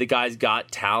believe the guy's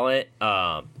got talent,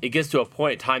 it gets to a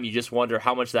point in time you just wonder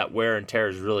how much that wear and tear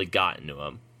has really gotten to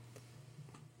him.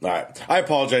 All right. I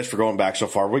apologize for going back so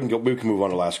far. We can move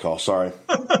on to last call. Sorry.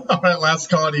 All right,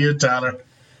 last call to you, Tyler.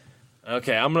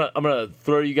 Okay, I'm gonna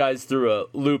throw you guys through a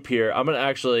loop here.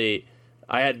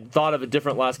 I had thought of a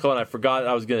different last call and I forgot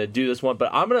I was gonna do this one,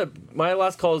 but my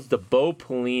last call is to Bo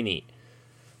Pelini.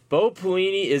 Bo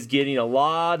Pelini is getting a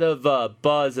lot of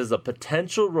buzz as a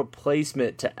potential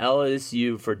replacement to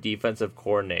LSU for defensive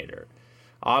coordinator.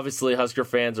 Obviously, Husker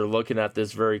fans are looking at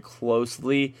this very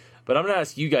closely. But I'm going to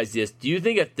ask you guys this. Do you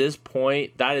think at this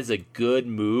point that is a good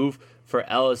move for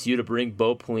LSU to bring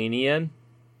Bo Pelini in?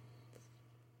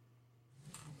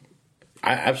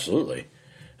 Absolutely.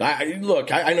 I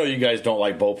know you guys don't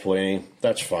like Bo Pelini.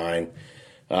 That's fine.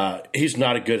 He's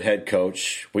not a good head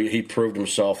coach. He proved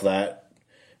himself that,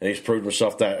 and he's proved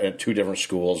himself that at 2 different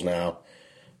schools now.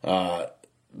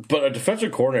 But a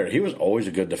defensive coordinator, he was always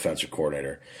a good defensive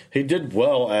coordinator. He did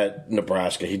well at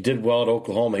Nebraska. He did well at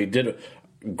Oklahoma. He did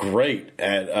great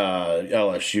at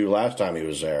LSU last time he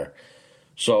was there.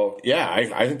 So, yeah,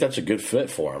 I think that's a good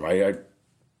fit for him. I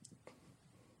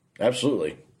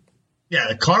absolutely.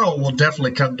 Yeah, Carl will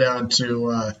definitely come down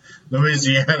to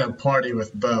Louisiana party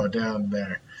with Bo down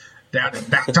there, down in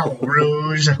Baton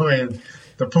Rouge. I mean,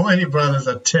 the Pelini brothers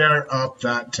will tear up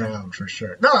that town for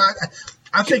sure. No,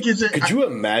 I think it's. Could you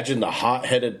imagine the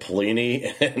hot-headed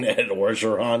Pelini and Ed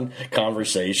Orgeron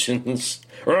conversations?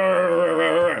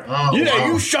 Wow.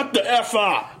 You shut the F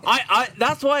up.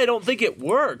 That's why I don't think it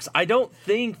works. I don't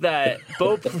think that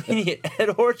Bo Pelini and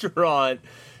Ed Orgeron.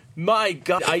 My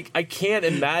God, I can't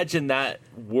imagine that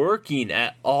working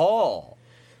at all.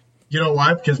 You know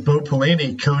why? Because Bo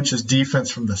Pelini coaches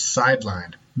defense from the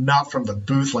sideline, not from the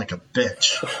booth like a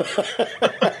bitch.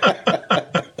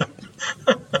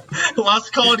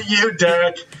 Last call to you,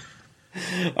 Derek.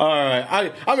 All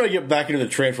right. I'm going to get back into the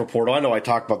transfer portal. I know I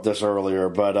talked about this earlier,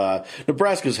 but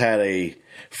Nebraska's had a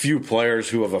few players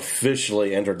who have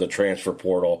officially entered the transfer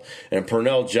portal, and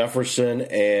Pernell Jefferson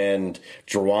and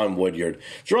Jerron Woodyard.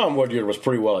 Jerron Woodyard was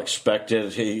pretty well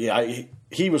expected.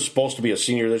 He was supposed to be a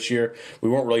senior this year. We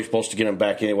weren't really supposed to get him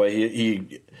back anyway.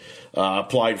 He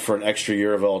applied for an extra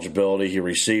year of eligibility. He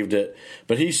received it.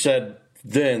 But he said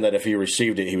then that if he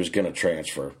received it, he was going to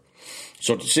transfer.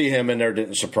 So to see him in there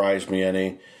didn't surprise me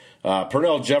any.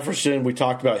 Pernell Jefferson, we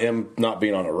talked about him not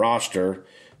being on a roster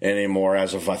anymore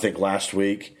as of, I think, last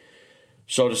week.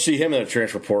 So to see him in the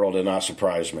transfer portal did not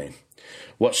surprise me.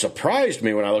 What surprised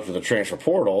me when I looked at the transfer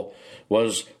portal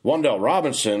was Wan'Dale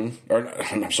Robinson, or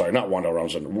I'm sorry, not Wan'Dale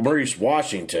Robinson, Maurice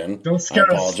Washington. Don't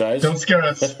scare I apologize. us. Don't scare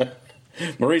us.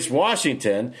 Maurice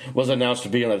Washington was announced to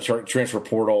be in the transfer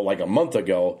portal like a month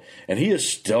ago, and he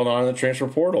is still not in the transfer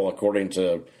portal, according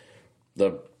to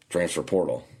the transfer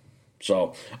portal.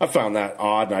 So I found that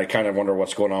odd, and I kind of wonder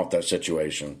what's going on with that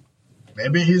situation.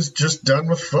 Maybe he's just done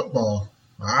with football.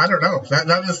 I don't know.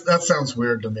 That sounds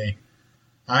weird to me.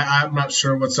 I'm not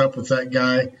sure what's up with that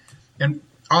guy. And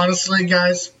honestly,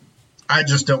 guys, I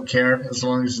just don't care as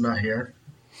long as he's not here.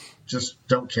 Just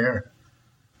don't care.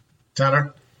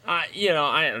 Tanner? I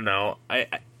don't know.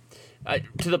 I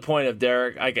to the point of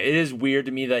Derek, it is weird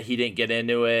to me that he didn't get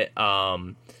into it.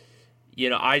 I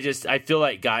feel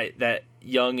like that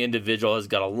young individual has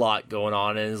got a lot going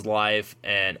on in his life,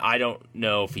 and I don't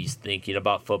know if he's thinking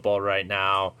about football right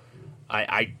now.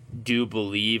 I do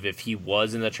believe if he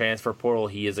was in the transfer portal,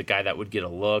 he is a guy that would get a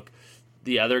look.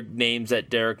 The other names that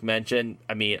Derek mentioned,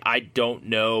 I don't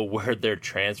know where they're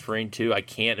transferring to. I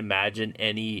can't imagine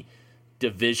any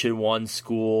Division I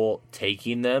school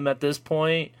taking them at this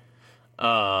point.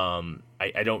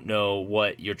 I don't know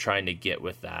what you're trying to get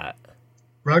with that.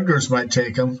 Rutgers might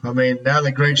take him. Now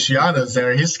that Greg Schiano's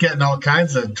there, he's getting all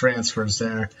kinds of transfers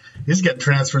there. He's getting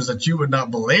transfers that you would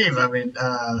not believe.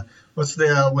 What's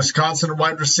the Wisconsin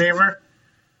wide receiver?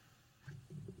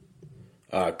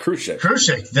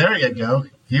 Kruschik. There you go.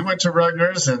 He went to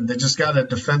Rutgers, and they just got a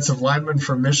defensive lineman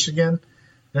from Michigan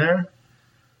there.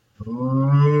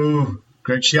 Ooh,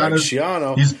 Greg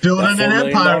Schiano. He's building an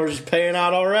empire. He's paying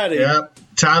out already. Yep.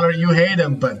 Tyler, you hate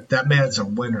him, but that man's a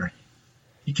winner.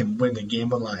 He can win the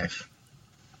game of life.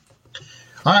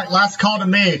 All right, last call to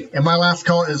me, and my last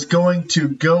call is going to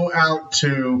go out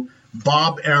to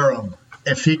Bob Arum,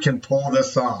 if he can pull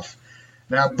this off.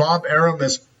 Now, Bob Arum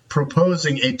is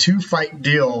proposing a 2-fight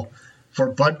deal for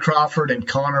Bud Crawford and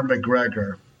Conor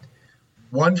McGregor.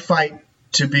 One fight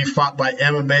to be fought by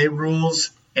MMA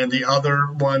rules, and the other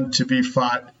one to be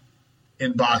fought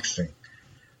in boxing.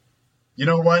 You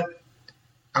know what?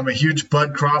 I'm a huge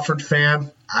Bud Crawford fan.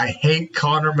 I hate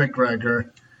Conor McGregor.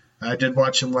 I did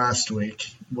watch him last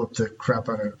week. Whooped the crap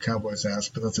out of Cowboys' ass,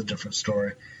 but that's a different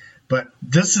story. But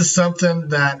this is something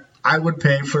that I would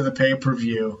pay for the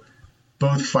pay-per-view,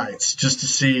 both fights, just to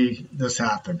see this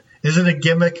happen. Is it a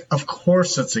gimmick? Of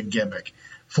course it's a gimmick.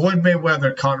 Floyd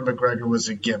Mayweather, Conor McGregor was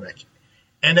a gimmick.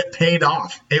 And it paid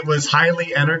off. It was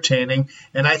highly entertaining,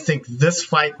 and I think this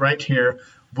fight right here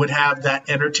would have that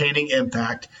entertaining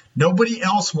impact. Nobody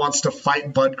else wants to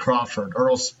fight Bud Crawford,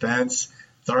 Earl Spence,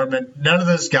 Thurman, none of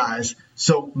those guys.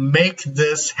 So make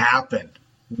this happen.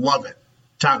 Love it.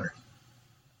 Tyler.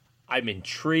 I'm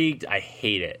intrigued. I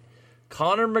hate it.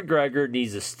 Conor McGregor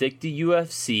needs to stick to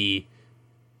UFC.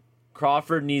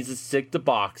 Crawford needs to stick to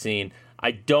boxing.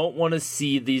 I don't want to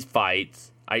see these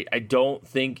fights. I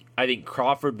think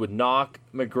Crawford would knock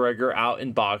McGregor out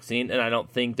in boxing, and I don't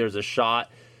think there's a shot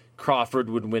Crawford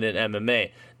would win in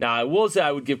MMA. Now, I will say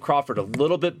I would give Crawford a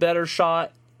little bit better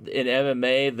shot in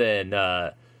MMA than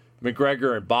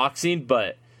McGregor in boxing,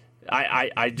 but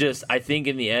I think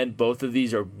in the end both of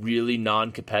these are really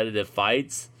non-competitive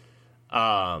fights.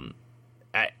 I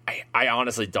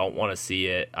honestly don't want to see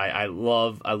it. I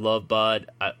love Bud.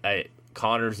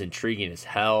 Conor's intriguing as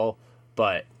hell,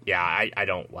 but yeah, I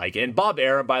don't like it. And Bob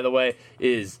Arum, by the way,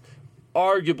 is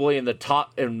arguably in the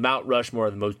top in Mount Rushmore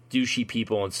of the most douchey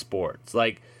people in sports.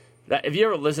 Like, that, if you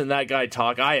ever listen to that guy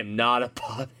talk, I am not a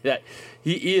Bob. That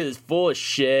he is full of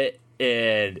shit,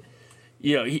 and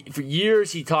for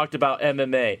years he talked about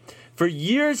MMA. For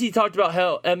years he talked about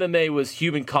how MMA was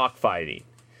human cockfighting,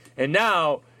 and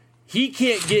now he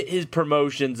can't get his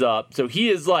promotions up, so he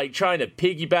is like trying to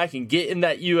piggyback and get in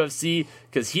that UFC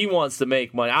because he wants to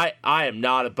make money. I am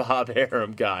not a Bob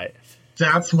Arum guy.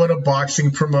 That's what a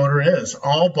boxing promoter is.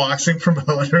 All boxing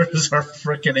promoters are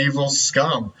freaking evil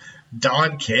scum.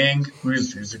 Don King,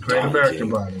 who's a great American,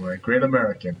 by the way. Great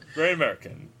American. Great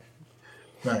American.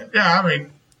 But,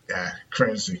 yeah,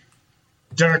 crazy.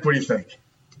 Derek, what do you think?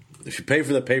 If you pay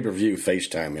for the pay-per-view,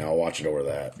 FaceTime me. I'll watch it over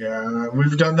that. Yeah,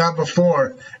 we've done that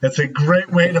before. It's a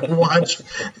great way to watch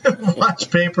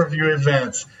pay-per-view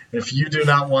events if you do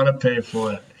not want to pay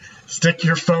for it. Stick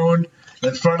your phone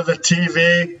in front of the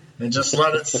TV and just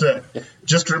let it sit.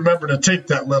 Just remember to take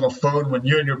that little phone when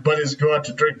you and your buddies go out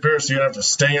to drink beer so you don't have to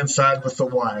stay inside with the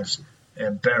wives.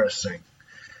 Embarrassing.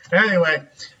 Anyway,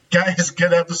 guys,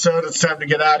 good episode. It's time to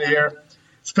get out of here.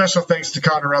 Special thanks to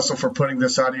Connor Russell for putting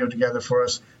this audio together for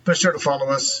us. Be sure to follow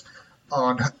us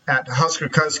at Husker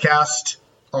Cuzcast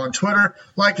on Twitter.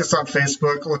 Like us on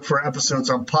Facebook. Look for episodes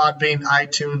on Podbean,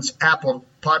 iTunes, Apple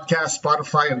Podcasts,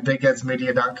 Spotify, and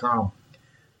BigHeadsMedia.com.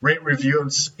 Rate, review,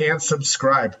 and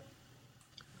subscribe.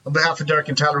 On behalf of Derek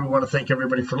and Tyler, we want to thank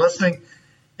everybody for listening.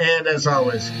 And as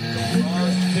always,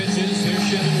 pitches. Here's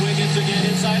Shannon Wiggins again.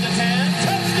 inside the 10.